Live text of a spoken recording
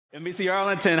NBC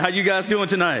Arlington, how you guys doing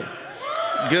tonight?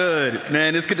 Good,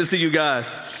 man, it's good to see you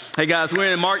guys. Hey guys,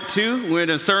 we're in Mark 2, we're in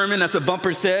a sermon, that's a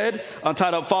bumper said,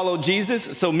 entitled Follow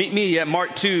Jesus. So meet me at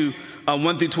Mark 2,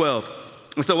 1 through 12.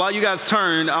 And so while you guys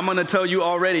turn, I'm gonna tell you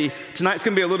already, tonight's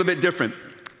gonna be a little bit different.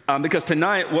 Because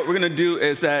tonight, what we're gonna do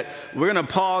is that we're gonna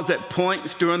pause at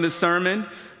points during the sermon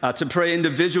to pray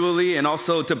individually and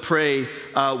also to pray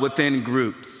within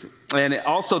groups. And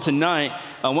also tonight,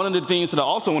 one of the things that I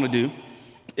also wanna do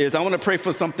is I want to pray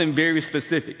for something very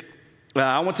specific.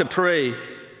 I want to pray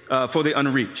for the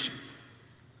unreached.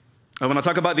 When I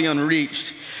talk about the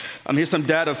unreached, here's some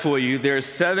data for you. There are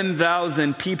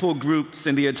 7,000 people groups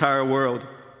in the entire world.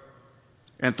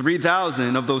 And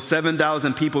 3,000 of those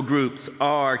 7,000 people groups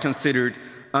are considered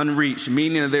unreached,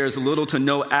 meaning that there's little to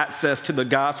no access to the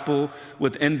gospel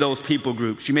within those people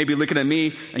groups. You may be looking at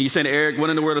me and you saying, Eric, what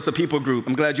in the world is a people group?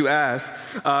 I'm glad you asked.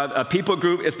 A people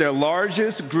group is their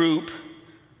largest group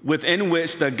within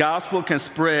which the gospel can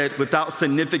spread without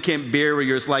significant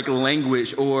barriers like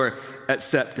language or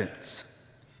acceptance.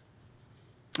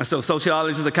 And so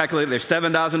sociologists have calculated there's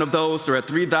 7,000 of those. There are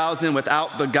 3,000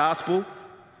 without the gospel.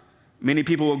 Many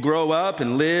people will grow up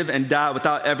and live and die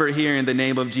without ever hearing the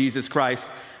name of Jesus Christ.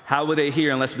 How will they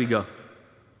hear unless we go?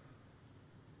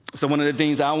 So one of the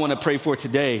things I want to pray for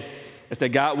today is that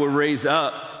God will raise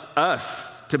up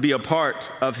us to be a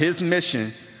part of his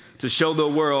mission to show the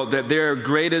world that their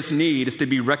greatest need is to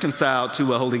be reconciled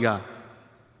to a holy God.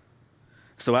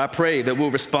 So I pray that we'll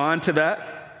respond to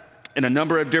that in a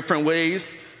number of different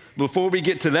ways. Before we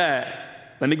get to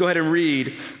that, let me go ahead and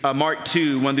read Mark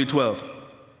 2, 1 through 12.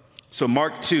 So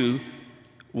Mark 2,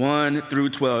 1 through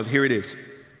 12, here it is.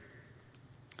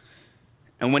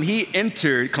 And when he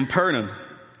entered Capernaum,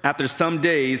 after some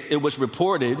days, it was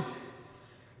reported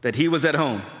that he was at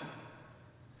home.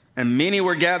 And many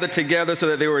were gathered together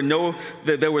so that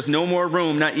there was no more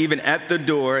room, not even at the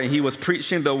door, and he was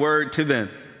preaching the word to them.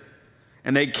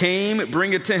 And they came,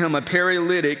 bringing to him a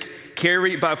paralytic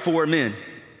carried by 4 men.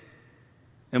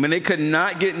 And when they could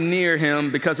not get near him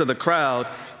because of the crowd,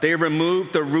 they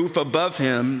removed the roof above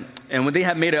him, and when they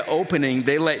had made an opening,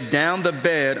 they let down the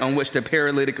bed on which the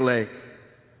paralytic lay.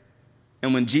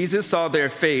 And when Jesus saw their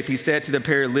faith, he said to the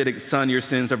paralytic, "Son, your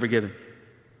sins are forgiven."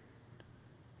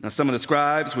 Now, some of the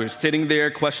scribes were sitting there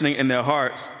questioning in their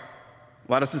hearts,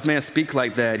 why does this man speak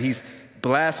like that? He's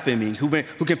blaspheming. Who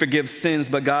can forgive sins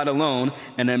but God alone?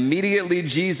 And immediately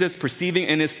Jesus, perceiving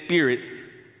in his spirit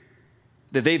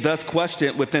that they thus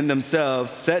questioned within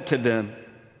themselves, said to them,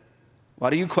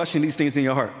 why do you question these things in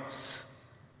your hearts?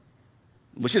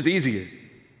 Which is easier,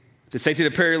 to say to the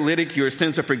paralytic, your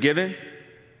sins are forgiven,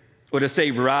 or to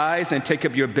say, rise and take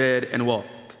up your bed and walk?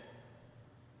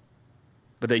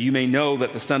 But that you may know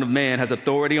that the Son of Man has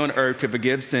authority on earth to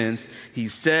forgive sins, he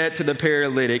said to the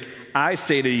paralytic, I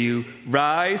say to you,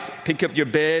 rise, pick up your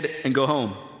bed, and go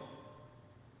home.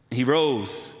 He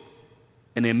rose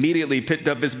and immediately picked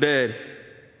up his bed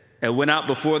and went out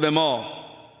before them all,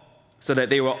 so that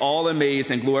they were all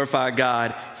amazed and glorified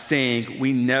God, saying,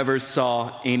 we never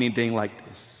saw anything like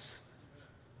this.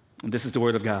 And this is the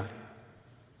word of God.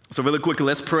 So really quickly,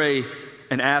 let's pray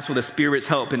and ask for the Spirit's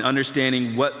help in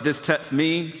understanding what this text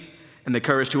means and the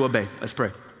courage to obey. Let's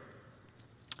pray.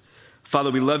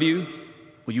 Father, we love you.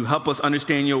 Will you help us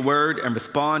understand your word and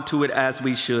respond to it as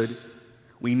we should?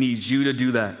 We need you to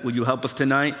do that. Will you help us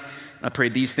tonight? I pray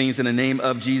these things in the name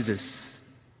of Jesus.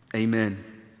 Amen.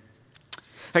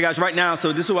 Hey guys, right now,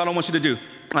 so this is what I want you to do.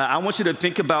 I want you to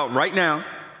think about right now,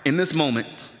 in this moment,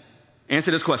 answer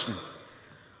this question.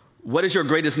 What is your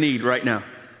greatest need right now?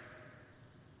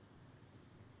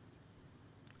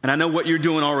 And I know what you're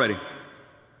doing already.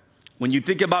 When you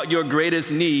think about your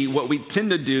greatest need, what we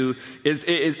tend to do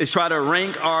is try to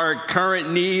rank our current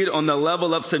need on the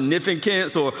level of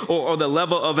significance or the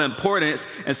level of importance.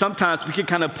 And sometimes we can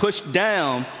kind of push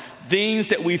down things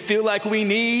that we feel like we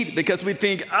need because we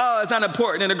think, oh, it's not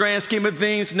important in the grand scheme of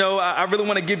things. No, I really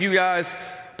want to give you guys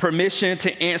permission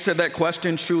to answer that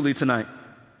question truly tonight.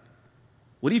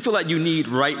 What do you feel like you need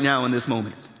right now in this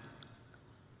moment?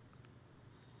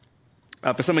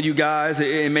 For some of you guys,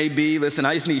 it may be, listen,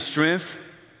 I just need strength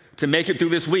to make it through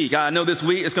this week. I know this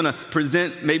week is going to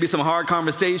present maybe some hard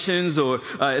conversations or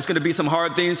it's going to be some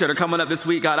hard things that are coming up this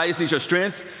week. God, I just need your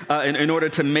strength in order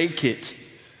to make it.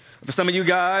 For some of you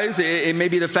guys, it may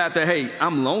be the fact that, hey,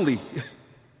 I'm lonely.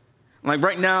 Like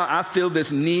right now, I feel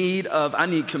this need of, I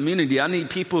need community. I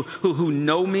need people who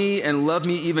know me and love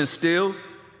me even still.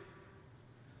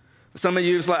 For some of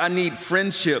you, it's like, I need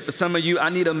friendship. For some of you, I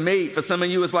need a mate. For some of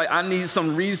you, it's like, I need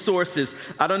some resources.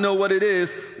 I don't know what it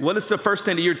is. What is the first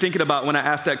thing that you're thinking about when I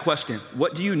ask that question?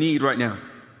 What do you need right now?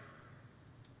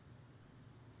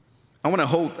 I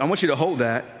want you to hold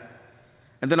that.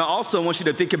 And then I also want you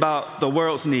to think about the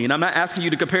world's need. And I'm not asking you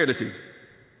to compare the two.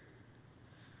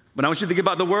 But I want you to think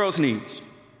about the world's needs.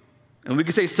 And we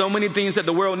can say so many things that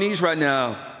the world needs right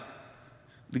now.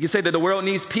 We can say that the world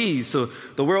needs peace, so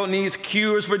the world needs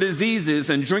cures for diseases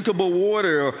and drinkable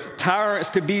water, or tyrants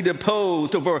to be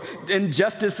deposed, or for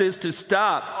injustices to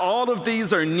stop. All of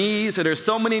these are needs, and there's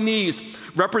so many needs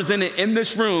represented in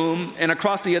this room and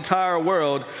across the entire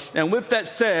world. And with that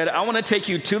said, I want to take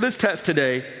you to this text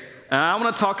today, and I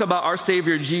want to talk about our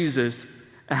Savior Jesus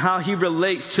and how he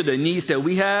relates to the needs that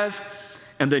we have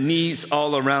and the needs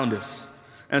all around us.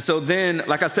 And so then,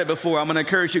 like I said before, I'm going to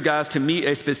encourage you guys to meet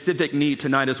a specific need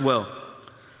tonight as well.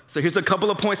 So here's a couple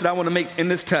of points that I want to make in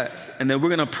this text, and then we're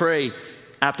going to pray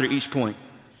after each point.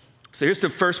 So here's the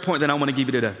first point that I want to give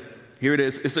you today. Here it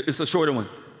is. It's a shorter one.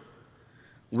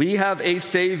 We have a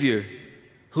Savior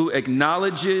who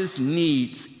acknowledges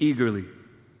needs eagerly.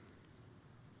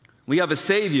 We have a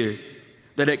Savior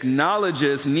that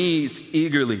acknowledges needs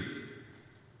eagerly.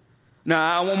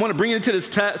 Now, I want to bring you into this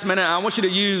text, man. I want you to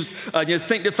use your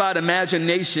sanctified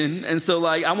imagination. And so,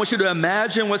 I want you to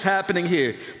imagine what's happening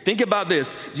here. Think about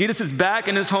this. Jesus is back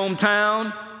in his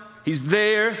hometown. He's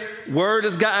there. Word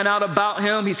has gotten out about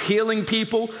him. He's healing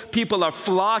people. People are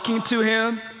flocking to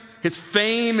him. His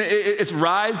fame is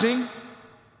rising.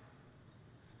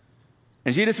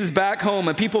 And Jesus is back home,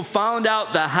 and people found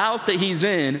out the house that he's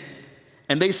in,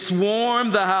 and they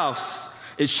swarmed the house.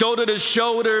 It's shoulder to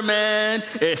shoulder, man.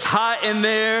 It's hot in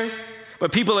there.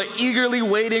 But people are eagerly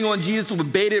waiting on Jesus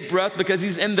with bated breath because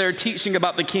he's in there teaching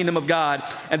about the kingdom of God.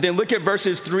 And then look at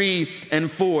verses 3 and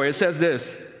 4. It says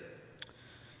this.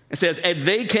 It says, and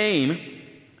they came,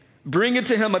 bringing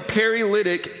to him a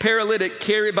paralytic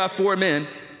carried by 4 men.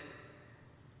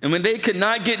 And when they could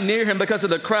not get near him because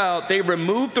of the crowd, they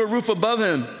removed the roof above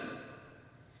him.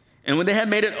 And when they had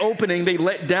made an opening, they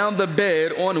let down the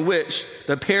bed on which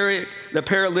the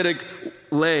paralytic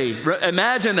lay.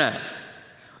 Imagine that.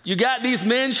 You got these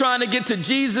men trying to get to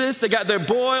Jesus. They got their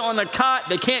boy on the cot.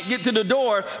 They can't get to the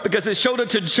door because it's shoulder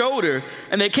to shoulder,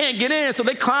 and they can't get in. So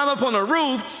they climb up on the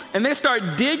roof, and they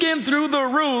start digging through the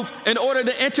roof in order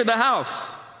to enter the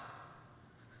house.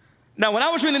 Now, when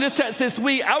I was reading this text this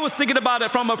week, I was thinking about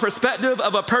it from a perspective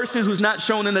of a person who's not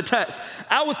shown in the text.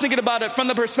 I was thinking about it from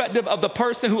the perspective of the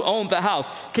person who owned the house.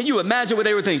 Can you imagine what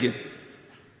they were thinking?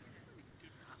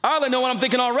 I already know what I'm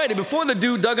thinking already. Before the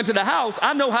dude dug into the house,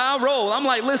 I know how I roll. I'm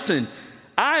like, listen,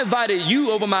 I invited you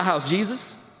over my house,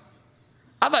 Jesus.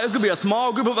 I thought it was going to be a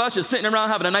small group of us just sitting around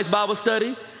having a nice Bible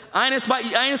study. I ain't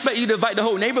expect you to invite the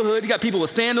whole neighborhood. You got people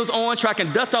with sandals on,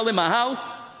 tracking dust all in my house.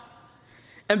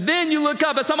 And then you look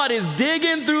up and somebody is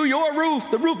digging through your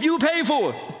roof, the roof you paid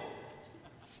for,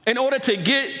 in order to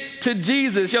get to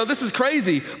Jesus. Yo, this is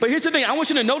crazy. But here's the thing. I want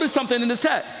you to notice something in this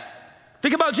text.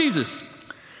 Think about Jesus.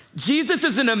 Jesus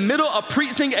is in the middle of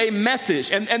preaching a message.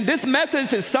 And this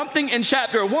message is something in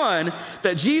chapter 1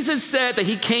 that Jesus said that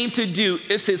he came to do.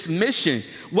 It's his mission.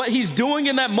 What he's doing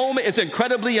in that moment is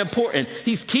incredibly important.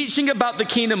 He's teaching about the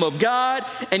kingdom of God,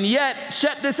 and yet,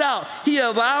 check this out, he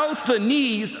allows the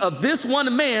needs of this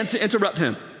one man to interrupt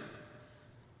him.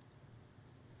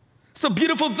 It's a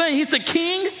beautiful thing. He's the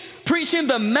king preaching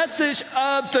the message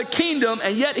of the kingdom,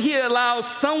 and yet he allows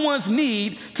someone's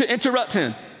need to interrupt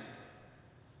him.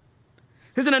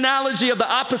 Here's an analogy of the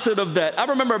opposite of that. I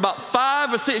remember about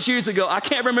 5 or 6 years ago, I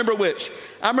can't remember which.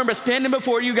 I remember standing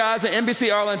before you guys at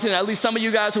NBC Arlington, at least some of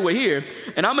you guys who were here,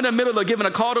 and I'm in the middle of giving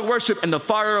a call to worship and the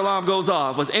fire alarm goes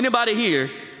off. Was anybody here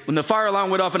when the fire alarm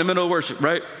went off in the middle of worship,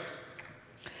 right?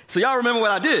 So y'all remember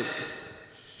what I did.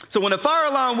 So when the fire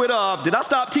alarm went off, did I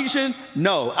stop teaching?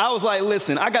 No. I was like,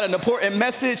 listen, I got an important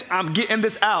message. I'm getting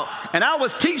this out. And I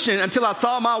was teaching until I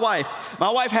saw my wife. My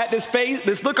wife had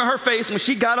this look on her face when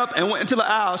she got up and went into the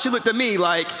aisle. She looked at me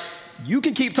like, you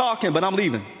can keep talking, but I'm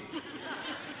leaving.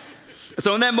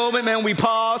 So in that moment, man, we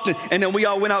paused and then we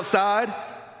all went outside.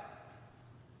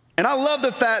 And I love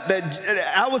the fact that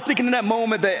I was thinking in that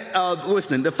moment that,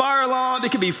 listen, the fire alarm, it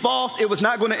could be false. It was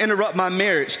not going to interrupt my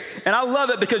marriage. And I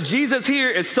love it because Jesus here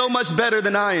is so much better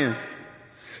than I am.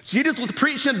 Jesus was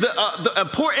preaching the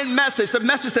important message, the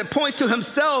message that points to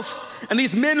himself. And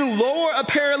these men lower a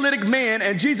paralytic man,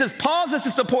 and Jesus pauses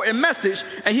this important message,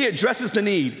 and he addresses the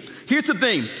need. Here's the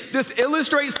thing. This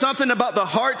illustrates something about the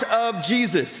heart of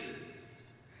Jesus,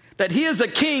 that he is a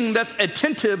king that's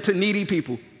attentive to needy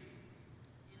people.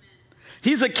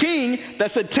 He's a king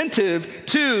that's attentive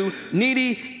to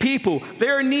needy people.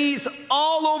 There are needs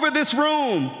all over this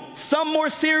room, some more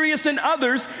serious than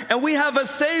others, and we have a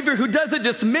Savior who doesn't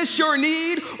dismiss your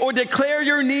need or declare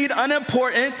your need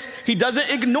unimportant. He doesn't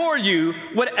ignore you.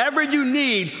 Whatever you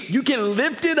need, you can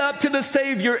lift it up to the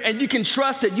Savior, and you can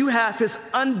trust that you have His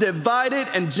undivided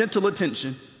and gentle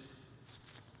attention.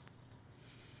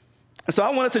 And so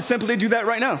I want us to simply do that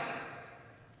right now.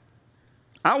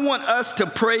 I want us to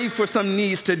pray for some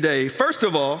needs today. First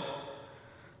of all,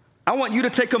 I want you to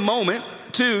take a moment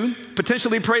to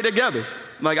potentially pray together.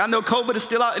 Like, I know COVID is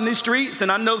still out in these streets,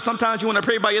 and I know sometimes you want to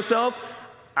pray by yourself.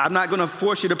 I'm not going to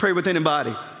force you to pray with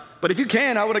anybody. But if you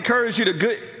can, I would encourage you to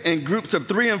get in groups of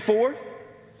 3 and 4.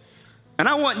 And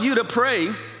I want you to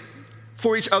pray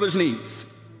for each other's needs.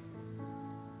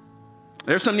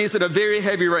 There's some needs that are very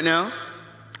heavy right now,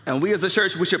 and we as a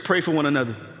church, we should pray for one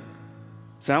another.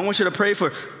 So I want you to pray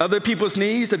for other people's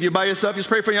needs. If you're by yourself, just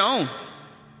pray for your own.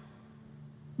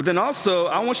 But then also,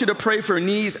 I want you to pray for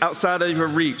needs outside of your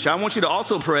reach. I want you to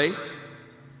also pray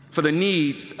for the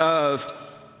needs of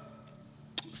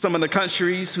some of the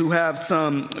countries who have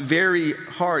some very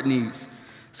hard needs.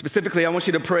 Specifically, I want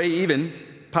you to pray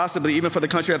possibly even for the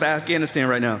country of Afghanistan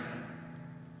right now.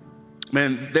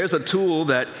 Man, there's a tool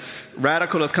that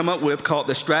Radical has come up with called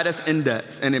the Stratus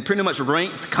Index, and it pretty much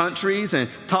ranks countries and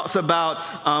talks about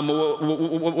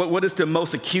what is the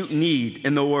most acute need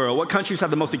in the world. What countries have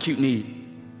the most acute need?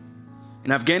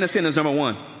 And Afghanistan is number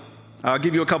 1. I'll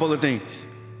give you a couple of things.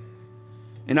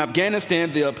 In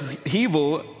Afghanistan, the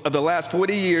upheaval of the last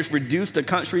 40 years reduced the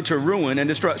country to ruin and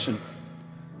destruction.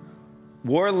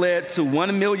 War led to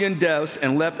 1 million deaths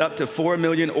and left up to 4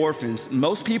 million orphans.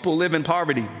 Most people live in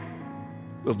poverty.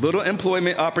 With little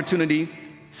employment opportunity,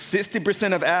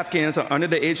 60% of Afghans are under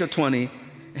the age of 20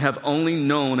 and have only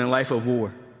known a life of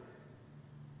war.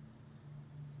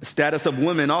 The status of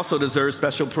women also deserves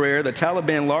special prayer. The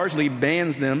Taliban largely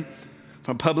bans them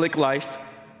from public life.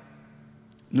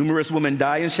 Numerous women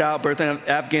die in childbirth in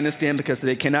Afghanistan because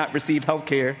they cannot receive health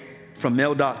care from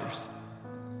male doctors.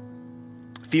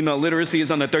 Female literacy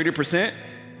is under 30%.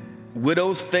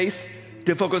 Widows face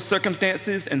difficult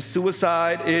circumstances, and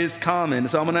suicide is common.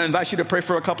 So I'm going to invite you to pray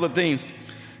for a couple of things.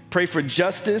 Pray for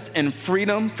justice and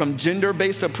freedom from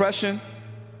gender-based oppression,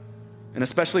 and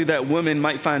especially that women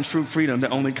might find true freedom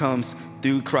that only comes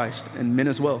through Christ, and men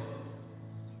as well.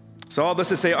 So all this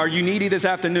to say, are you needy this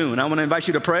afternoon? I want to invite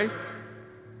you to pray.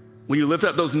 When you lift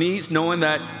up those needs, knowing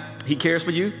that He cares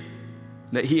for you,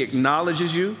 that He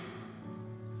acknowledges you,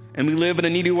 and we live in a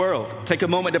needy world. Take a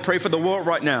moment to pray for the world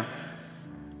right now,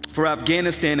 for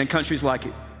Afghanistan and countries like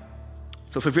it.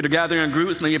 So feel free to gather in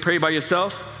groups, maybe pray by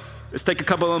yourself. Let's take a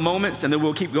couple of moments, and then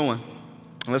we'll keep going.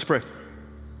 Let's pray.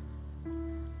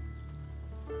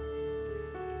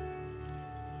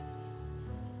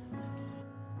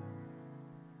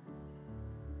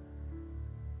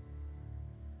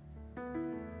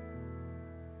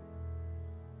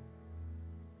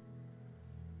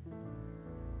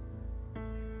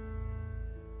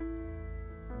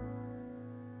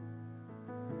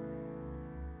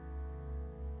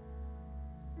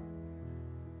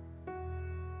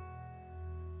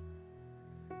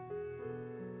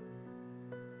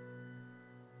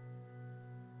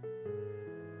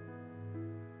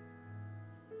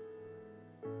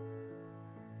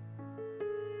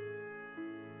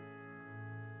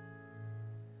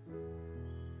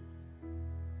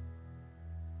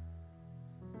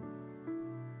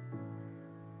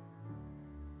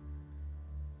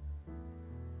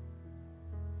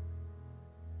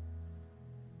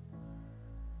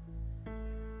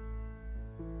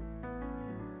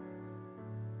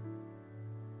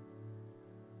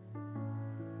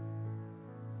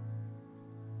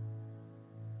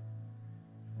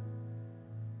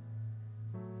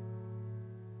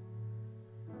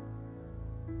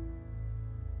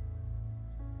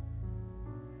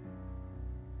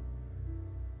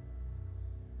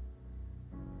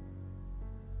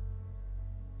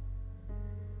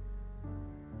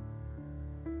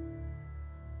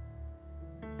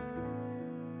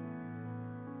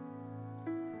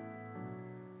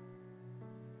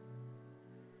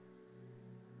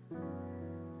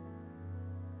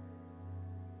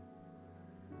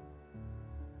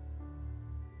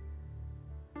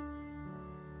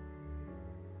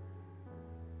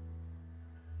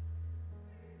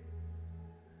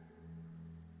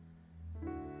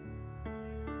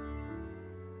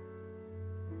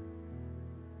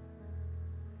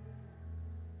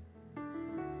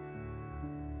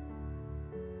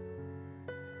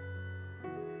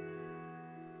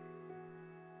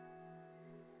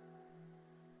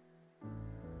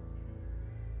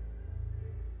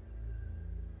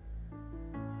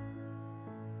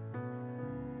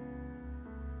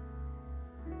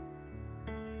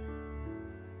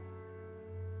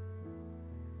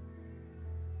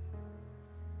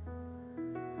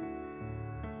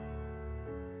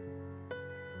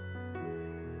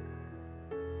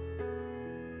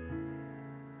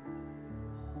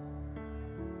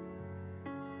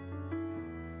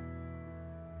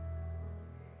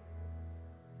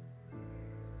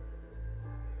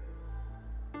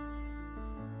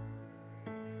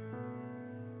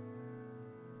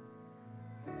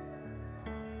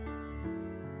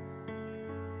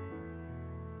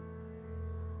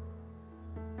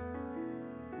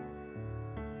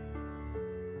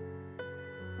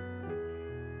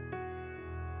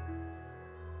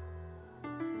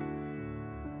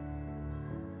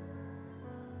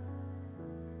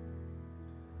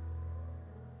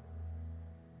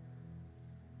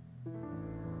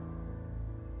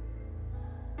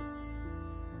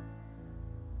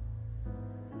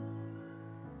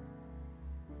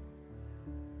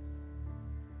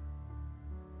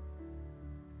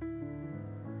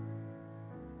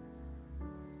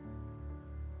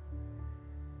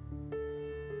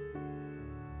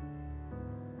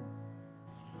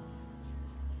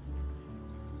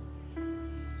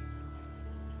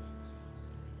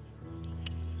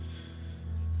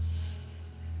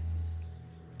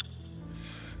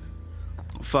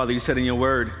 Father, you said in your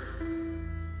word,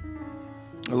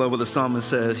 I love what the psalmist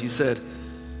says. He said,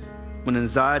 when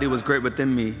anxiety was great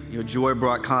within me, your joy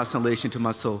brought consolation to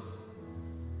my soul.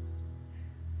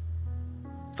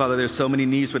 Father, there's so many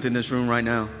needs within this room right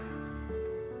now.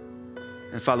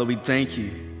 And Father, we thank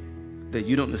you that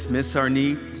you don't dismiss our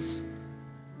needs,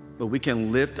 but we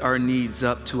can lift our needs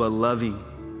up to a loving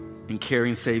and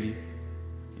caring Savior.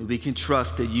 And we can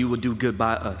trust that you will do good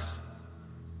by us.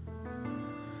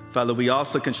 Father, we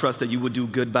also can trust that you will do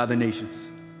good by the nations.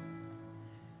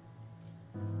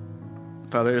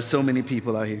 Father, there's so many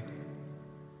people out here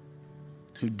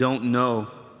who don't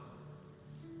know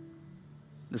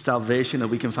the salvation that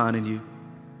we can find in you.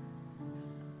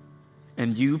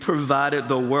 And you provided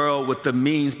the world with the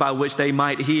means by which they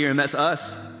might hear, and that's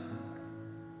us.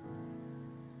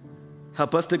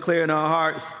 Help us declare in our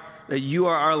hearts that you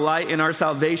are our light and our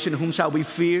salvation. Whom shall we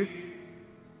fear?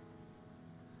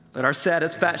 That our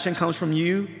satisfaction comes from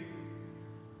you.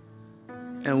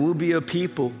 And we'll be a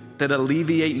people that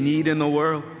alleviate need in the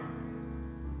world.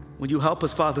 Will you help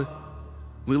us, Father?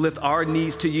 We lift our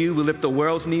needs to you. We lift the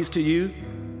world's needs to you.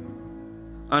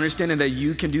 Understanding that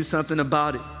you can do something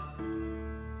about it.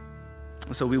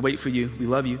 And so we wait for you. We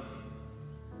love you.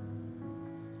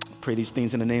 I pray these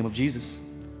things in the name of Jesus.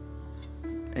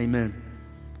 Amen.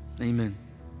 Amen.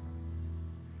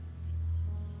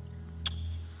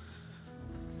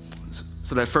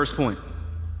 So that first point,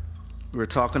 we were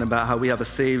talking about how we have a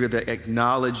Savior that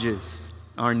acknowledges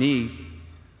our need.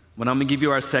 But I'm going to give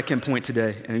you our second point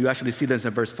today. And you actually see this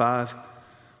in verse 5.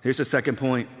 Here's the second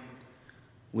point.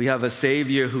 We have a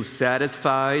Savior who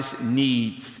satisfies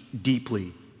needs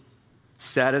deeply.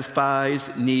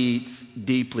 Satisfies needs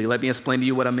deeply. Let me explain to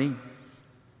you what I mean.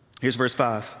 Here's verse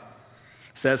 5.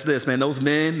 It says this, man, those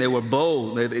men, they were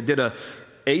bold. They did a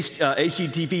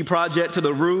HGTV project to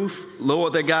the roof,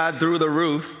 lowered the guy through the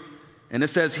roof. And it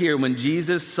says here, when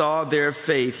Jesus saw their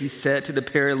faith, he said to the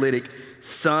paralytic,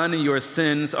 son, your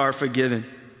sins are forgiven.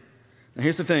 Now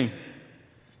here's the thing.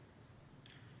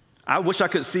 I wish I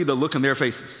could see the look on their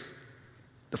faces.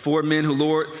 The four men who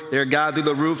lowered their guy through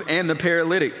the roof and the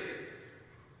paralytic.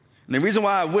 And the reason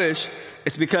why I wish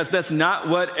is because that's not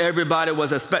what everybody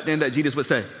was expecting that Jesus would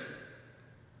say.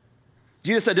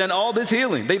 Jesus had done all this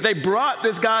healing. They brought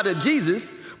this guy to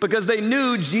Jesus because they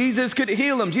knew Jesus could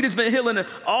heal him. Jesus been healing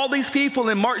all these people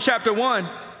in Mark chapter 1.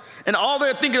 And all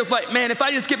they're thinking is like, man, if I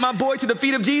just get my boy to the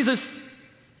feet of Jesus,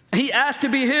 he asked to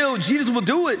be healed, Jesus will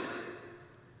do it.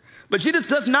 But Jesus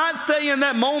does not say in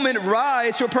that moment,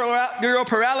 rise, your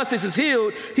paralysis is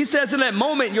healed. He says in that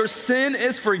moment, your sin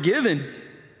is forgiven.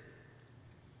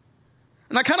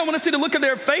 And I kind of want to see the look of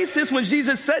their faces when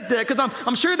Jesus said that, because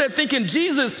I'm sure they're thinking,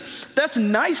 Jesus, that's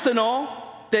nice and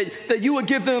all, that you would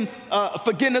give them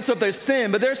forgiveness of their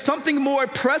sin, but there's something more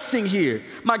pressing here.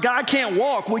 My guy can't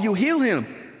walk, will you heal him?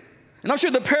 And I'm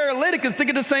sure the paralytic is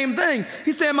thinking the same thing.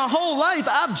 He's saying, my whole life,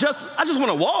 I just want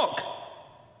to walk.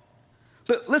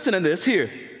 But listen to this here.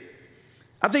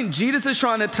 I think Jesus is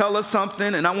trying to tell us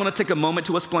something, and I want to take a moment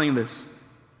to explain this.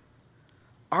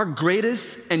 Our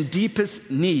greatest and deepest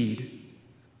need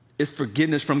is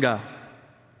forgiveness from God.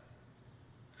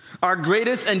 Our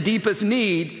greatest and deepest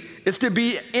need is to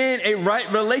be in a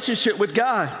right relationship with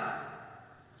God.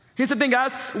 Here's the thing,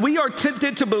 guys. We are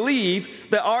tempted to believe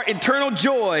that our eternal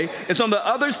joy is on the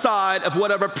other side of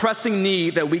whatever pressing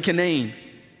need that we can name.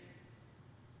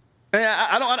 And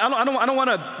I don't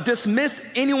want to dismiss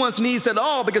anyone's needs at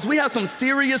all, because we have some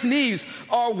serious needs.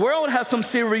 Our world has some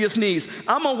serious needs.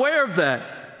 I'm aware of that.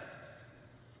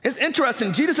 It's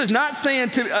interesting. Jesus is not saying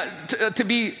to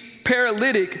be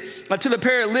paralytic, to the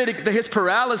paralytic, that his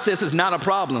paralysis is not a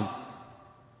problem.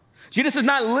 Jesus is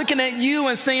not looking at you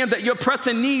and saying that your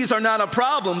pressing needs are not a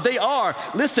problem. They are.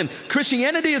 Listen,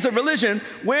 Christianity is a religion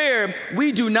where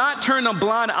we do not turn a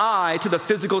blind eye to the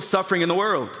physical suffering in the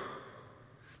world.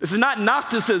 This is not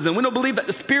Gnosticism. We don't believe that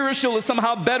the spiritual is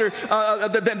somehow better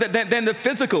than the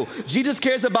physical. Jesus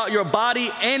cares about your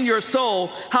body and your soul.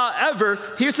 However,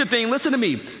 here's the thing. Listen to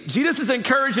me. Jesus is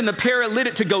encouraging the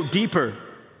paralytic to go deeper.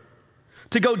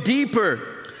 To go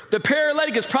deeper. The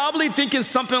paralytic is probably thinking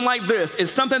something like this.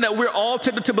 It's something that we're all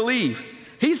tempted to believe.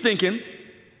 He's thinking,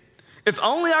 if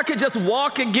only I could just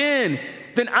walk again,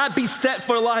 then I'd be set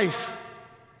for life.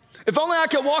 If only I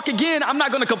could walk again, I'm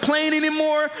not going to complain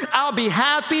anymore. I'll be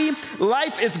happy.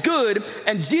 Life is good.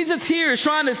 And Jesus here is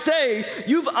trying to say,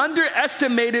 you've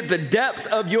underestimated the depths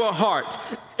of your heart.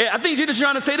 I think Jesus is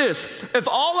trying to say this. If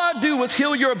all I do was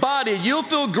heal your body, you'll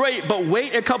feel great, but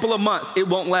wait a couple of months. It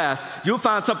won't last. You'll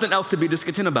find something else to be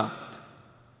discontent about.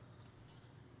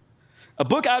 A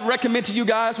book I'd recommend to you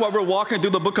guys while we're walking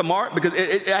through the book of Mark, because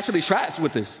it actually tracks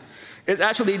with this, It's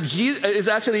actually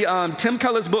Tim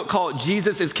Keller's book called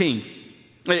Jesus is King.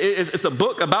 It's a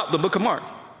book about the book of Mark.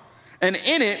 And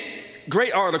in it,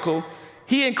 great article,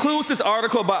 he includes this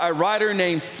article by a writer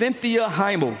named Cynthia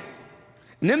Heimel.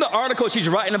 And in the article, she's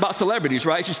writing about celebrities,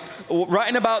 right? She's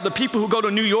writing about the people who go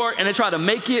to New York and they try to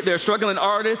make it. They're struggling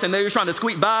artists and they're just trying to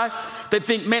squeak by. They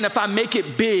think, man, if I make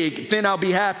it big, then I'll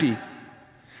be happy.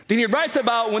 Then he writes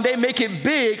about when they make it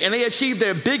big and they achieve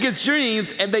their biggest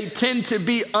dreams and they tend to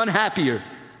be unhappier.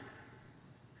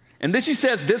 And then she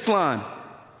says this line.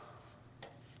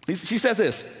 She says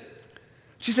this.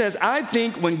 She says, I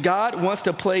think when God wants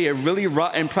to play a really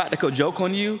rotten practical joke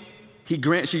on you, he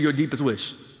grants you your deepest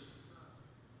wish.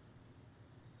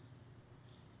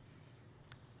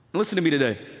 Listen to me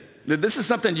today. This is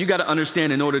something you got to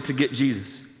understand in order to get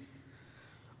Jesus.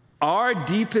 Our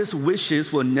deepest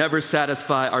wishes will never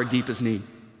satisfy our deepest need.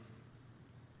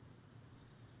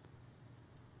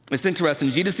 It's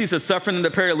interesting. Jesus sees the suffering of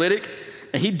the paralytic,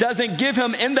 and he doesn't give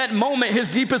him in that moment his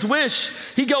deepest wish.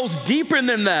 He goes deeper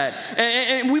than that.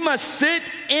 And we must sit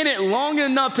in it long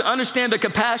enough to understand the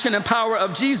compassion and power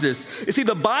of Jesus. You see,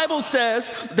 the Bible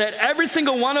says that every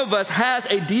single one of us has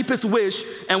a deepest wish,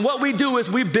 and what we do is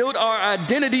we build our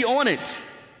identity on it.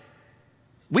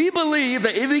 We believe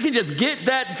that if we can just get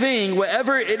that thing,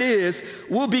 whatever it is,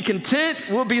 we'll be content,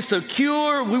 we'll be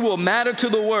secure, we will matter to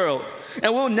the world.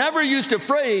 And we'll never use the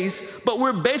phrase, but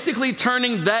we're basically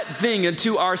turning that thing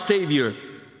into our Savior.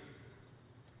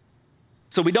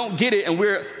 So we don't get it and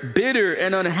we're bitter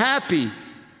and unhappy.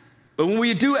 But when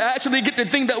we do actually get the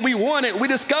thing that we wanted, we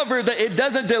discover that it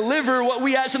doesn't deliver what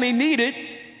we actually needed,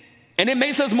 and it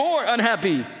makes us more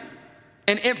unhappy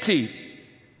and empty.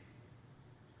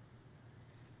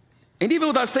 And even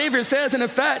with our Savior says, and in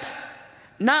fact,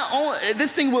 not only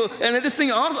this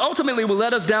thing ultimately will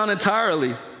let us down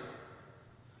entirely.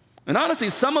 And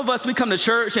honestly, some of us, we come to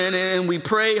church and we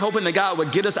pray, hoping that God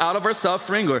would get us out of our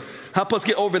suffering or help us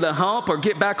get over the hump or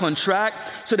get back on track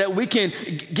so that we can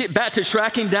get back to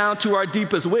tracking down to our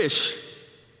deepest wish.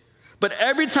 But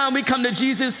every time we come to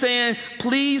Jesus saying,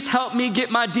 please help me get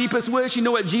my deepest wish, you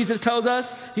know what Jesus tells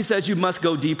us? He says, you must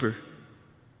go deeper.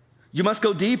 You must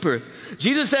go deeper.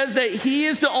 Jesus says that he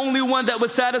is the only one that would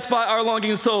satisfy our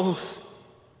longing souls.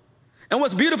 And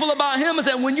what's beautiful about him is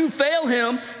that when you fail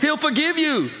him, he'll forgive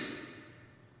you.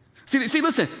 See,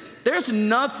 listen, there's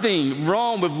nothing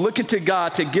wrong with looking to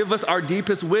God to give us our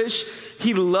deepest wish.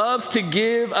 He loves to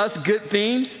give us good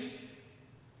things.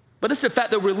 But it's the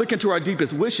fact that we're looking to our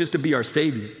deepest wishes to be our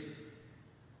Savior.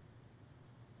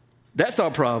 That's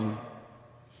our problem.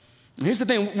 And here's the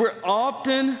thing, we're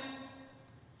often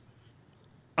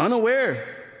unaware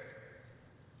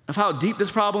of how deep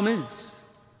this problem is.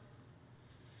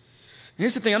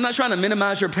 Here's the thing, I'm not trying to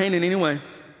minimize your pain in any way.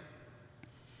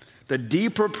 The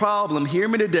deeper problem, hear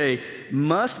me today,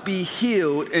 must be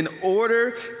healed in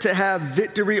order to have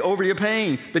victory over your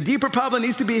pain. The deeper problem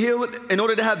needs to be healed in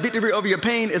order to have victory over your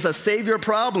pain is a Savior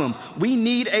problem. We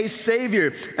need a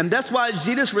Savior. And that's why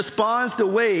Jesus responds the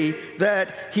way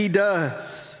that he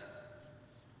does.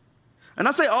 And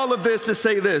I say all of this to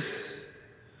say this.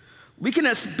 We can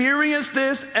experience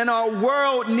this, and our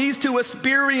world needs to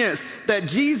experience that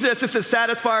Jesus is a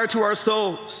satisfier to our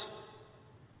souls.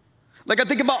 Like I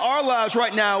think about our lives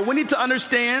right now, we need to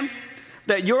understand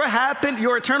that your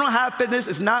eternal happiness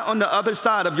is not on the other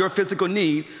side of your physical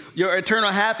need. Your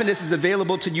eternal happiness is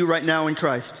available to you right now in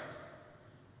Christ.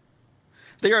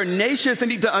 There are nations that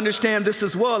need to understand this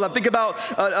as well. I think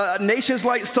about nations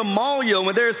like Somalia,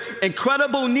 where there's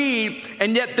incredible need,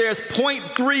 and yet there's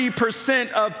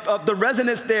 0.3% of the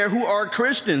residents there who are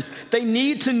Christians. They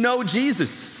need to know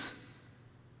Jesus.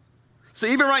 So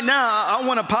even right now, I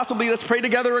want to let's pray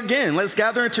together again. Let's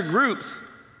gather into groups.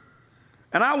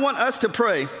 And I want us to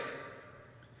pray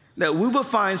that we will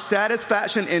find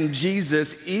satisfaction in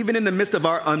Jesus even in the midst of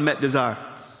our unmet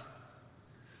desires.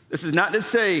 This is not to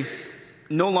say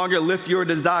no longer lift your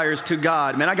desires to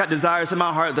God. Man, I got desires in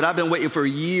my heart that I've been waiting for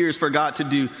years for God to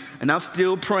do, and I'm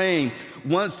still praying.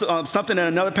 Once something that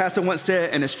another pastor once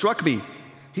said, and it struck me.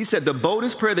 He said, the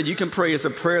boldest prayer that you can pray is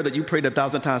a prayer that you prayed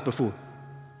 1,000 times before.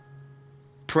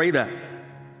 Pray that.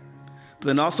 But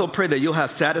then also pray that you'll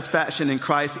have satisfaction in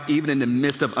Christ even in the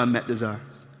midst of unmet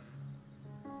desires.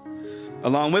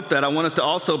 Along with that, I want us to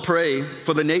also pray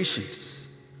for the nations.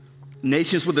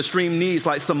 Nations with extreme needs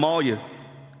like Somalia.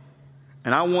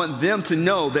 And I want them to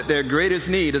know that their greatest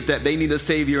need is that they need a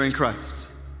Savior in Christ.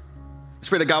 Let's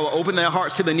pray that God will open their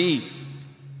hearts to the need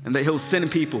and that he'll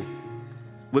send people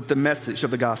with the message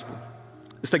of the gospel.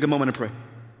 Let's take a moment and pray.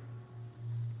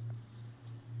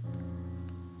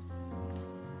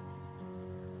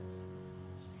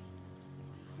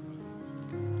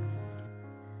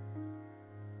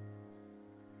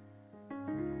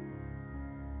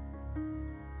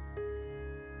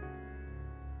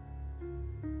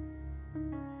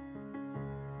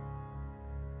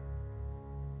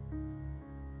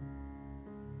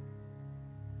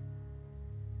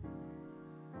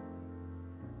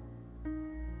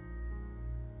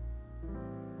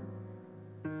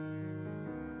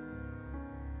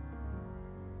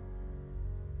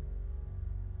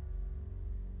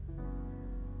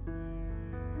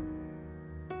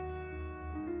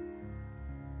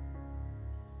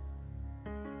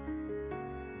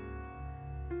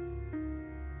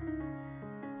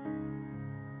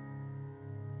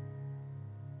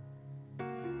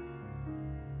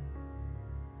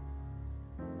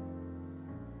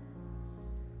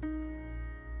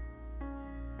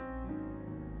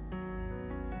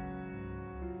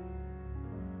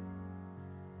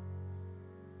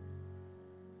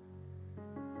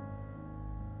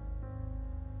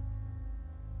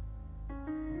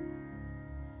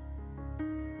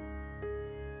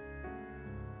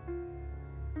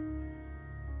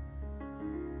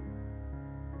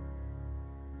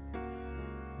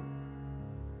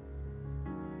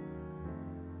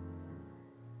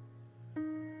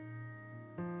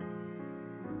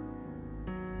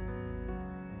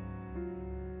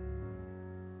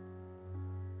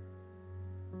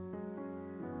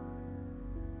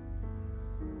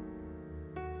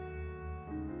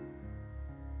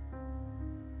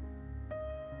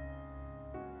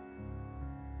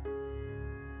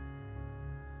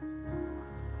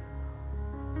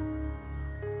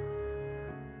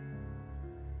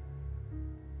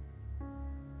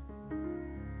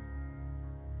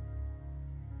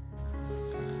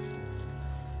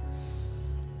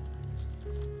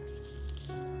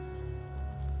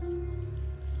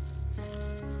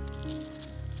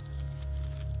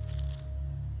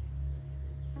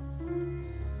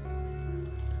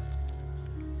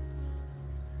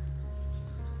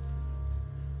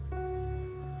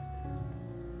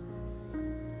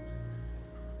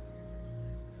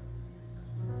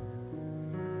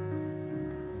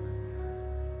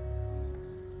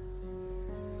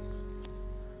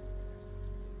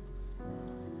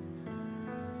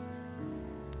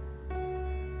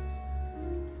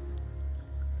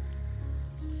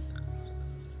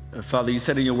 But Father, you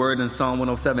said in your word in Psalm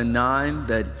 107:9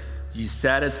 that you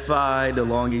satisfy the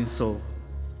longing soul.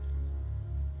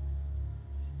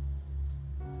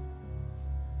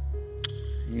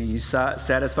 And you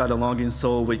satisfy the longing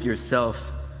soul with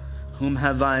yourself. Whom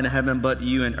have I in heaven but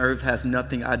you, and earth has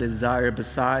nothing I desire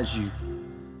besides you.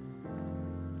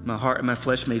 My heart and my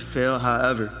flesh may fail,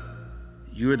 however,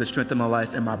 you are the strength of my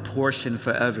life and my portion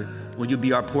forever. Will you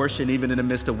be our portion even in the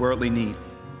midst of worldly need?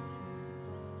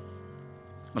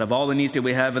 But of all the needs that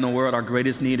we have in the world, our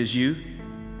greatest need is you.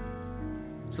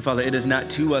 So, Father, it is not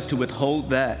to us to withhold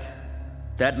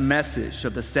that message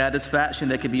of the satisfaction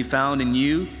that can be found in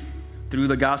you through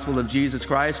the gospel of Jesus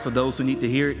Christ for those who need to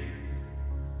hear it.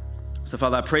 So,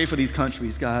 Father, I pray for these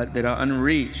countries, God, that are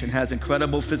unreached and has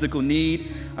incredible physical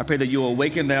need. I pray that you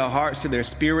awaken their hearts to their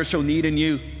spiritual need in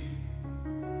you.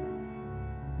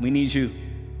 We need you.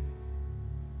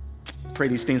 I pray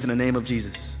these things in the name of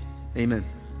Jesus. Amen.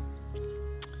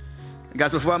 And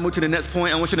guys, before I move to the next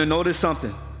point, I want you to notice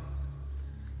something.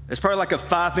 It's probably like a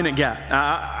 5-minute gap.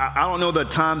 I don't know the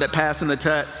time that passed in the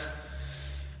text.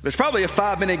 There's probably a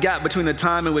 5-minute gap between the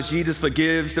time in which Jesus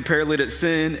forgives the paralytic's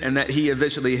sin and that he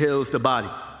eventually heals the body.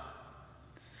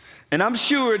 And I'm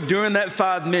sure during that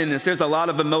 5 minutes, there's a lot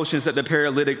of emotions that the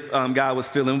paralytic guy was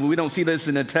feeling. We don't see this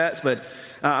in the text, but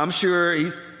I'm sure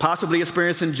he's possibly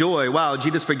experiencing joy. Wow,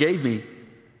 Jesus forgave me.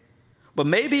 But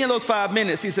maybe in those 5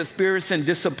 minutes, he's experiencing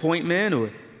disappointment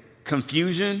or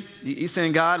confusion. He's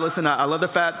saying, God, listen, I love the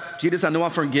fact, Jesus, I know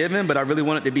I'm forgiven, but I really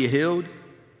want it to be healed.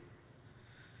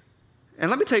 And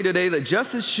let me tell you today that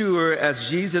just as sure as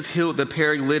Jesus healed the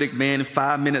paralytic man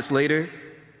 5 minutes later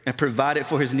and provided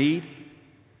for his need,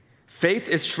 faith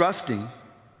is trusting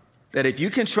that if you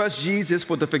can trust Jesus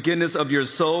for the forgiveness of your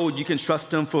soul, you can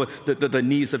trust him for the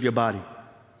needs of your body.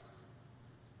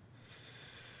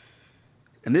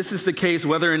 And this is the case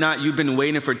whether or not you've been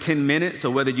waiting for 10 minutes or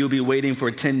whether you'll be waiting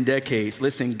for 10 decades.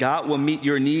 Listen, God will meet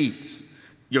your needs,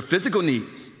 your physical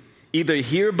needs, either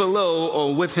here below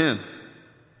or with him.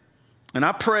 And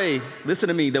I pray, listen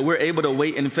to me, that we're able to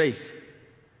wait in faith.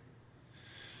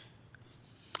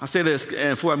 I'll say this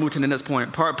before I move to the next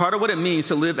point. Part of what it means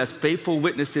to live as faithful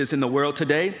witnesses in the world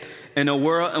today, in a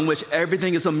world in which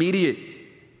everything is immediate,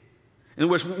 in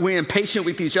which we're impatient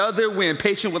with each other, we're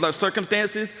impatient with our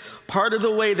circumstances. Part of the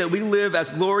way that we live as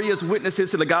glorious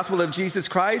witnesses to the gospel of Jesus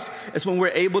Christ is when we're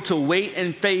able to wait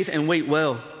in faith and wait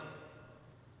well.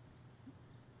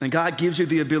 And God gives you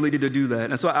the ability to do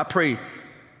that. And so I pray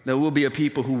that we'll be a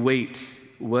people who wait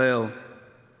well.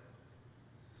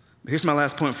 But here's my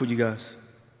last point for you guys.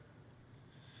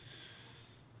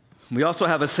 We also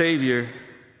have a Savior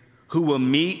who will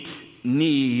meet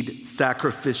need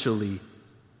sacrificially.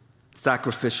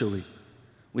 Sacrificially.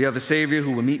 We have a Savior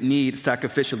who will meet need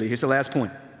sacrificially. Here's the last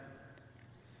point.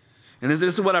 And this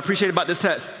is what I appreciate about this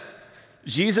text.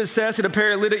 Jesus says to the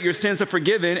paralytic, your sins are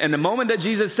forgiven. And the moment that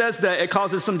Jesus says that, it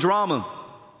causes some drama.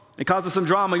 It causes some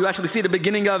drama. You actually see the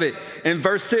beginning of it in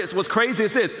verse 6. What's crazy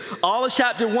is this. All of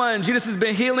chapter 1, Jesus has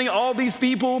been healing all these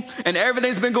people and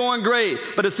everything's been going great.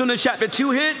 But as soon as chapter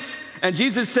 2 hits and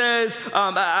Jesus says,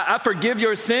 I forgive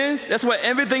your sins, that's when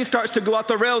everything starts to go off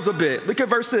the rails a bit. Look at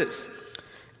verse 6.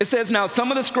 It says, now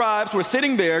some of the scribes were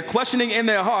sitting there questioning in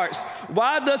their hearts,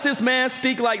 why does this man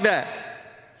speak like that?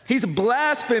 He's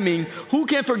blaspheming. Who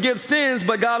can forgive sins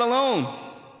but God alone?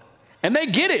 And they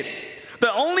get it.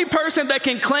 The only person that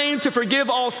can claim to forgive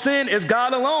all sin is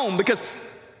God alone, because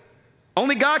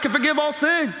only God can forgive all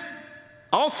sin.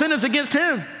 All sin is against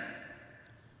him.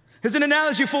 Here's an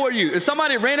analogy for you. If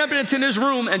somebody ran up into this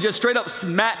room and just straight up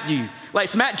smacked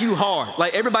you hard,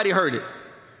 like everybody heard it,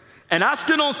 and I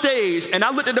stood on stage and I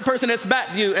looked at the person that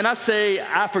smacked you and I say,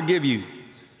 I forgive you.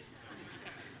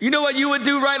 You know what you would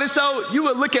do, rightly so? You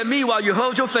would look at me while you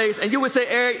hold your face and you would say,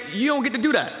 Eric, you don't get to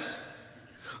do that.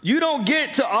 You don't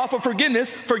get to offer forgiveness.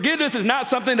 Forgiveness is not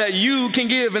something that you can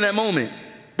give in that moment.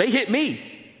 They hit me.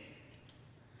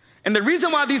 And the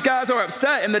reason why these guys are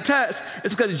upset in the text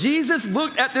is because Jesus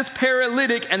looked at this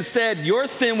paralytic and said, your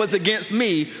sin was against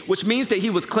me, which means that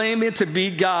he was claiming to be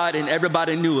God and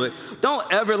everybody knew it.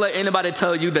 Don't ever let anybody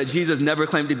tell you that Jesus never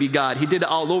claimed to be God. He did it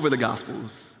all over the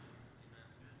Gospels.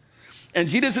 And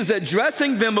Jesus is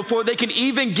addressing them before they can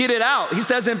even get it out. He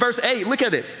says in verse 8, look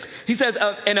at it. He says,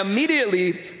 and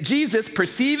immediately Jesus,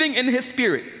 perceiving in his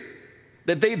spirit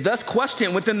that they thus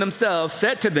questioned within themselves,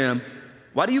 said to them,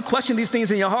 why do you question these things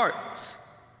in your hearts?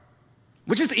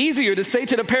 Which is easier, to say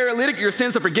to the paralytic, your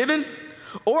sins are forgiven,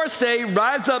 or say,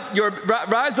 rise,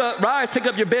 take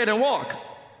up your bed and walk.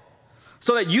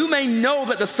 So that you may know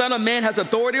that the Son of Man has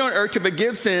authority on earth to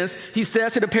forgive sins, he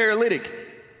says to the paralytic,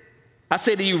 I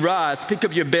say to you, rise, pick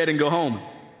up your bed and go home.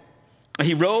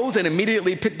 He rose and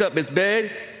immediately picked up his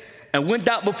bed and went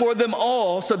out before them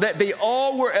all, so that they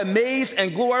all were amazed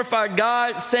and glorified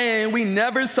God, saying, we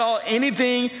never saw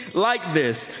anything like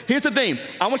this. Here's the thing.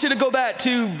 I want you to go back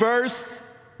to verse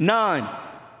 9.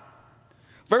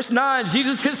 Verse 9,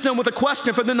 Jesus hits them with a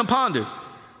question for them to ponder.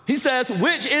 He says,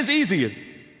 which is easier,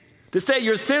 to say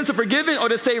your sins are forgiven or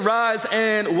to say rise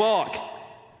and walk?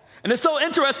 And it's so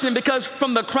interesting because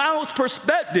from the crowd's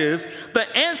perspective, the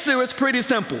answer is pretty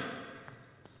simple.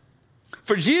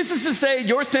 For Jesus to say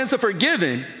your sins are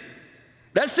forgiven,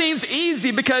 that seems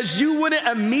easy because you wouldn't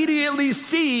immediately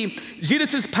see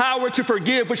Jesus' power to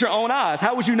forgive with your own eyes.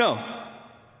 How would you know?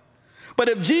 But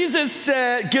if Jesus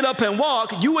said, get up and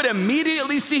walk, you would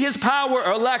immediately see his power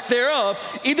or lack thereof.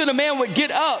 Either the man would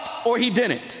get up or he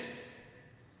didn't.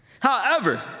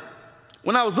 However,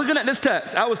 when I was looking at this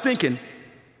text, I was thinking,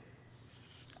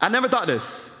 I never thought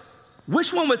this.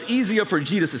 Which one was easier for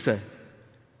Jesus to say?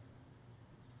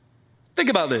 Think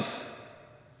about this.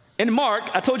 In Mark,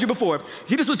 I told you before,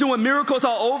 Jesus was doing miracles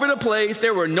all over the place.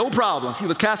 There were no problems. He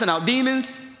was casting out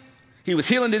demons. He was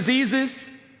healing diseases.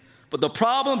 But the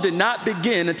problem did not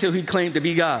begin until he claimed to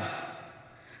be God.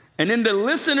 And in the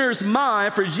listener's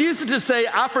mind, for Jesus to say,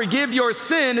 I forgive your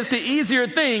sin, is the easier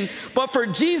thing. But for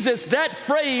Jesus, that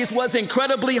phrase was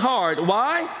incredibly hard.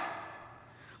 Why?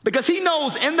 Because he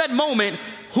knows in that moment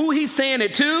who he's saying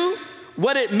it to,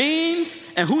 what it means,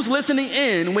 and who's listening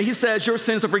in when he says your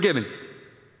sins are forgiven.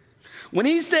 When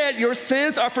he said your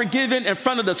sins are forgiven in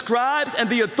front of the scribes and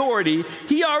the authority,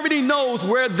 he already knows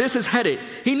where this is headed.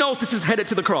 He knows this is headed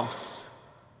to the cross.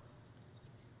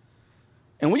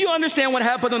 And when you understand what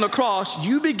happened on the cross,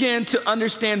 you begin to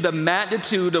understand the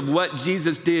magnitude of what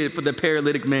Jesus did for the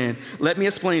paralytic man. Let me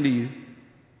explain to you.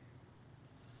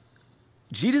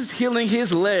 Jesus healing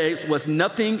his legs was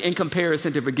nothing in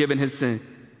comparison to forgiving his sin.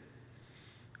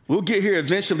 We'll get here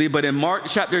eventually, but in Mark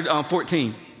chapter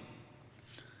 14,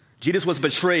 Jesus was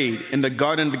betrayed in the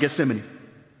Garden of Gethsemane.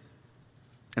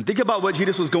 And think about what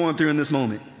Jesus was going through in this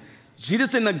moment.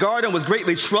 Jesus in the garden was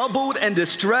greatly troubled and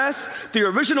distressed. The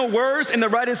original words in the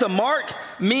writings of Mark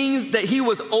means that he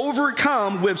was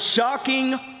overcome with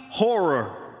shocking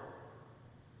horror.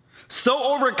 So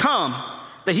overcome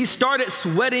that he started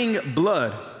sweating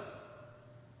blood.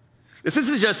 This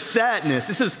isn't just sadness.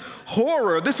 This is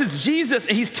horror. This is Jesus,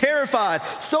 and he's terrified.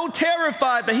 So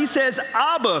terrified that he says,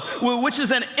 Abba, which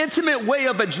is an intimate way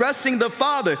of addressing the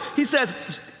Father. He says,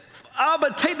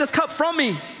 Abba, take this cup from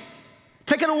me.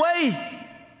 Take it away.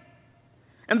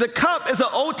 And the cup is an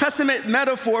Old Testament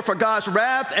metaphor for God's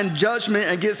wrath and judgment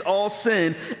against all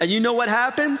sin. And you know what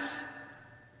happens?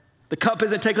 The cup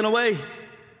isn't taken away.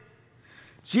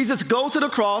 Jesus goes to the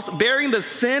cross bearing the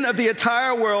sin of the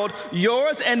entire world,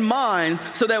 yours and mine,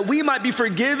 so that we might be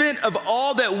forgiven of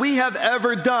all that we have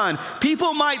ever done.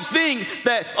 People might think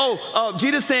that,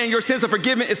 Jesus saying your sins are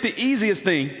forgiven is the easiest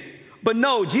thing. But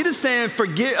no, Jesus saying,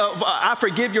 I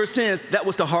forgive your sins, that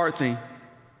was the hard thing.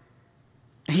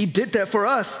 He did that for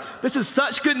us. This is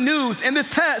such good news. In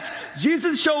this text,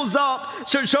 Jesus shows off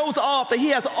that he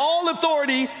has all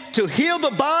authority to heal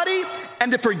the body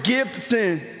and to forgive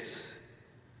sins.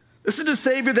 This is the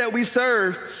Savior that we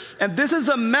serve. And this is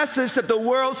a message that the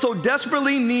world so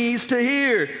desperately needs to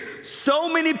hear. So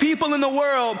many people in the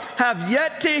world have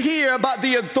yet to hear about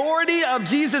the authority of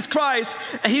Jesus Christ.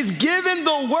 And he's given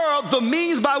the world the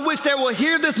means by which they will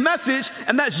hear this message.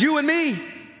 And that's you and me.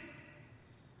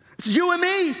 It's you and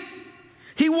me.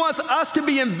 He wants us to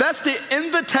be invested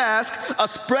in the task of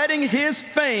spreading his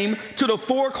fame to the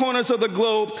four corners of the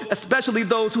globe, especially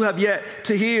those who have yet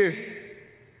to hear.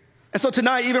 And so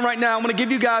tonight, even right now, I'm going to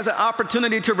give you guys an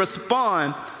opportunity to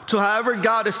respond to however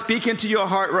God is speaking to your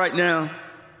heart right now.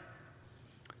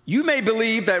 You may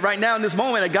believe that right now in this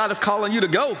moment that God is calling you to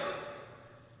go,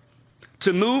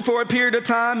 to move for a period of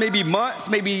time, maybe months,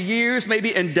 maybe years,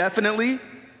 maybe indefinitely.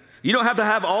 You don't have to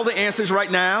have all the answers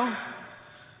right now.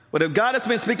 But if God has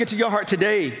been speaking to your heart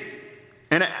today,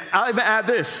 and I'll even add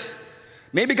this,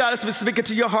 maybe God has been speaking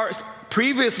to your hearts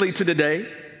previously to today,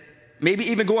 maybe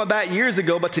even going back years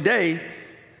ago, but today,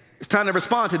 it's time to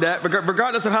respond to that,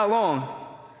 regardless of how long.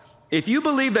 If you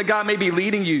believe that God may be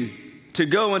leading you to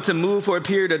go and to move for a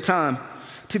period of time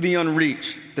to the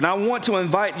unreached, then I want to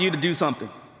invite you to do something.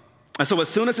 And so as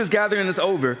soon as this gathering is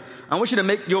over, I want you to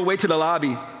make your way to the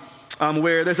lobby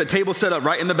where there's a table set up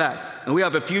right in the back. And we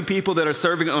have a few people that are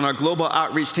serving on our global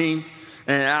outreach team.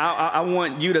 And I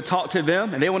want you to talk to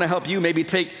them, and they want to help you maybe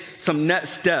take some next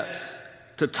steps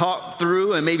to talk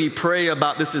through and maybe pray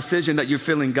about this decision that you're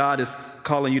feeling God is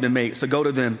calling you to make. So go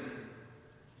to them.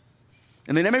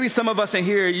 And then there may be some of us in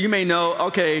here, you may know,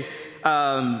 okay,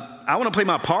 I want to play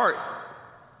my part.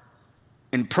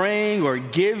 in praying or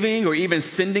giving or even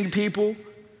sending people.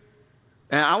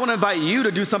 And I want to invite you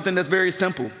to do something that's very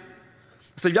simple.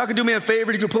 So if y'all can do me a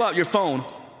favor, you can pull out your phone.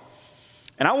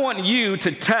 And I want you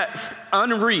to text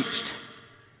unreached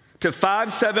to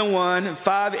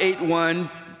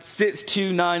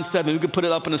 571-581-6297. We can put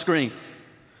it up on the screen.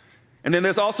 And then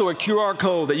there's also a QR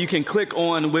code that you can click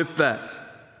on with that.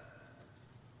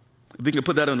 We can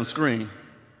put that on the screen.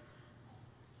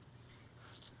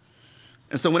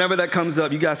 And so whenever that comes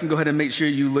up, you guys can go ahead and make sure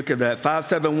you look at that.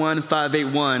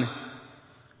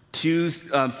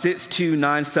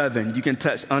 571-581-6297. You can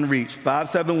text unreached,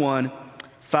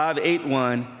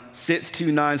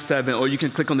 571-581-6297, or you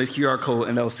can click on this QR code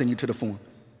and that'll send you to the form.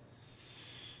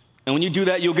 And when you do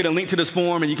that, you'll get a link to this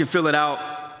form and you can fill it out.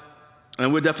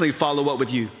 And we'll definitely follow up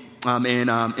with you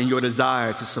in your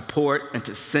desire to support and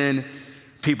to send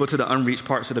people to the unreached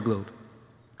parts of the globe.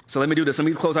 So let me do this. Let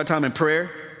me close our time in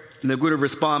prayer, and then we're going to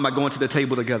respond by going to the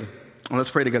table together. And let's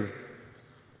pray together.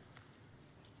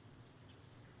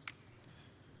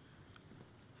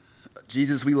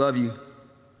 Jesus, we love you.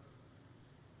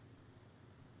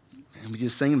 And we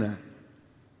just sing that.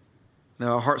 That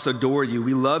our hearts adore you.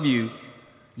 We love you,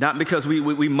 not because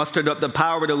we mustered up the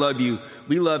power to love you.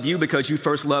 We love you because you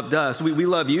first loved us. We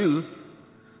love you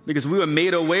because we were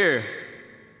made aware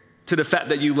to the fact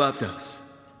that you loved us.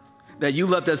 That you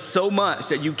loved us so much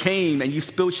that you came and you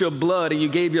spilled your blood and you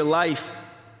gave your life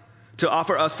to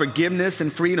offer us forgiveness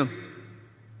and freedom.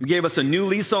 You gave us a new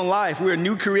lease on life. We're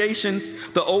new creations.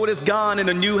 The old is gone and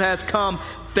the new has come.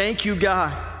 Thank you,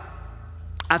 God.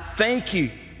 I thank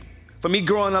you for me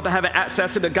growing up and having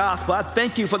access to the gospel. I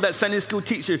thank you for that Sunday school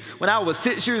teacher when I was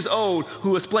 6 years old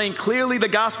who explained clearly the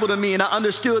gospel to me and I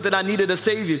understood that I needed a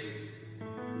savior.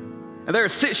 And there are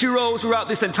 6-year-olds throughout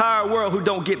this entire world who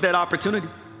don't get that opportunity.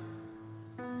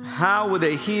 How will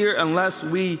they hear unless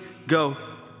we go?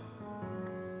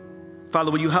 Father,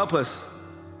 will you help us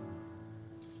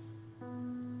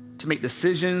to make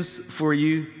decisions for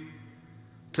you,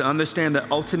 to understand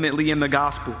that ultimately in the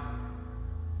gospel,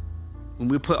 when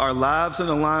we put our lives on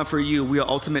the line for you, we are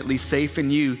ultimately safe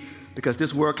in you because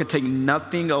this world can take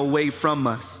nothing away from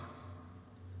us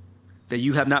that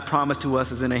you have not promised to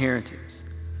us as an inheritance.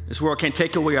 This world can't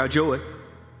take away our joy.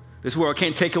 This world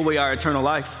can't take away our eternal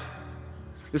life.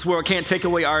 This world can't take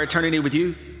away our eternity with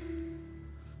you.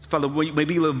 So Father, may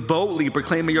we live boldly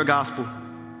proclaiming your gospel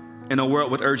in a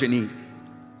world with urgent need.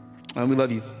 We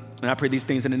love you. And I pray these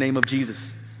things in the name of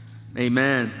Jesus.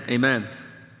 Amen. Amen.